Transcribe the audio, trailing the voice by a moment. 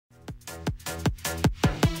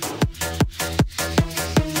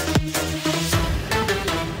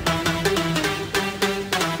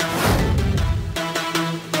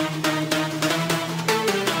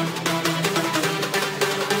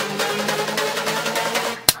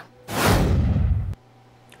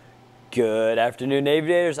Good afternoon,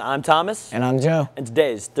 Aviators. I'm Thomas. And I'm Joe. And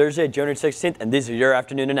today is Thursday, January 16th, and these are your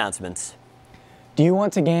afternoon announcements. Do you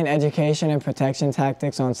want to gain education and protection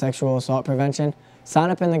tactics on sexual assault prevention? Sign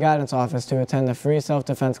up in the guidance office to attend the free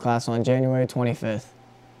self-defense class on January 25th.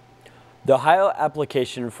 The Ohio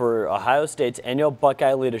application for Ohio State's annual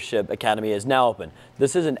Buckeye Leadership Academy is now open.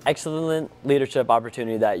 This is an excellent leadership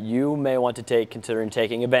opportunity that you may want to take considering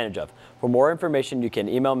taking advantage of. For more information, you can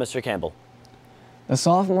email Mr. Campbell. The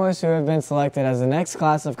sophomores who have been selected as the next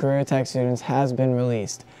class of career tech students has been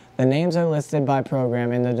released. The names are listed by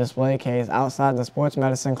program in the display case outside the sports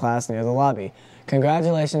medicine class near the lobby.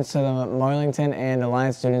 Congratulations to the Marlington and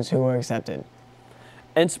Alliance students who were accepted.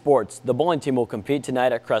 In sports, the bowling team will compete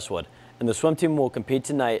tonight at Crestwood, and the swim team will compete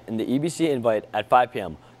tonight in the EBC Invite at 5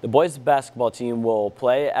 p.m. The boys basketball team will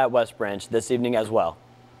play at West Branch this evening as well.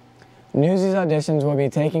 Newsies auditions will be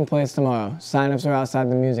taking place tomorrow. Sign-ups are outside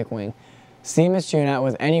the music wing. See Ms. Junat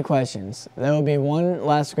with any questions. There will be one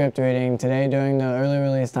last script reading today during the early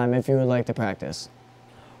release time if you would like to practice.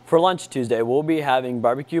 For lunch Tuesday, we'll be having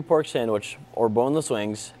barbecue pork sandwich or boneless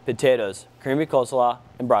wings, potatoes, creamy coleslaw,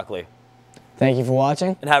 and broccoli. Thank you for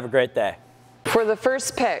watching. And have a great day. For the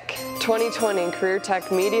first pick, 2020 Career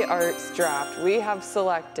Tech Media Arts Draft, we have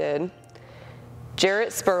selected Jarrett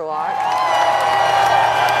Spurlock.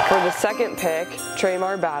 For the second pick,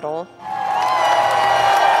 Tramar Battle.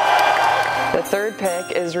 The third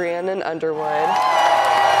pick is Rhiannon Underwood.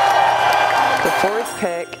 The fourth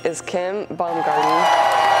pick is Kim Baumgarten.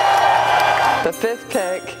 The fifth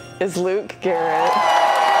pick is Luke Garrett.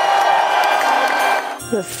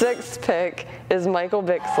 The sixth pick is Michael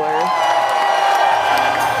Bixler.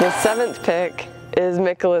 The seventh pick is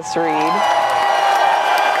Nicholas Reed.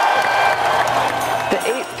 The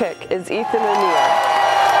eighth pick is Ethan O'Neill.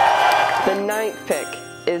 The ninth pick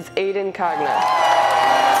is Aiden Cogna.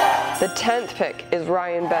 The 10th pick is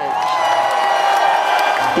Ryan Bench.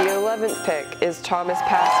 The 11th pick is Thomas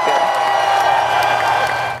Pasco.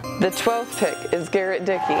 The 12th pick is Garrett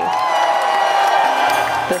Dickey.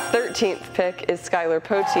 The 13th pick is Skylar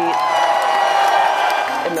Poteet.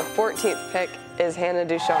 And the 14th pick is Hannah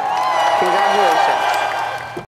Duchamp. Congratulations.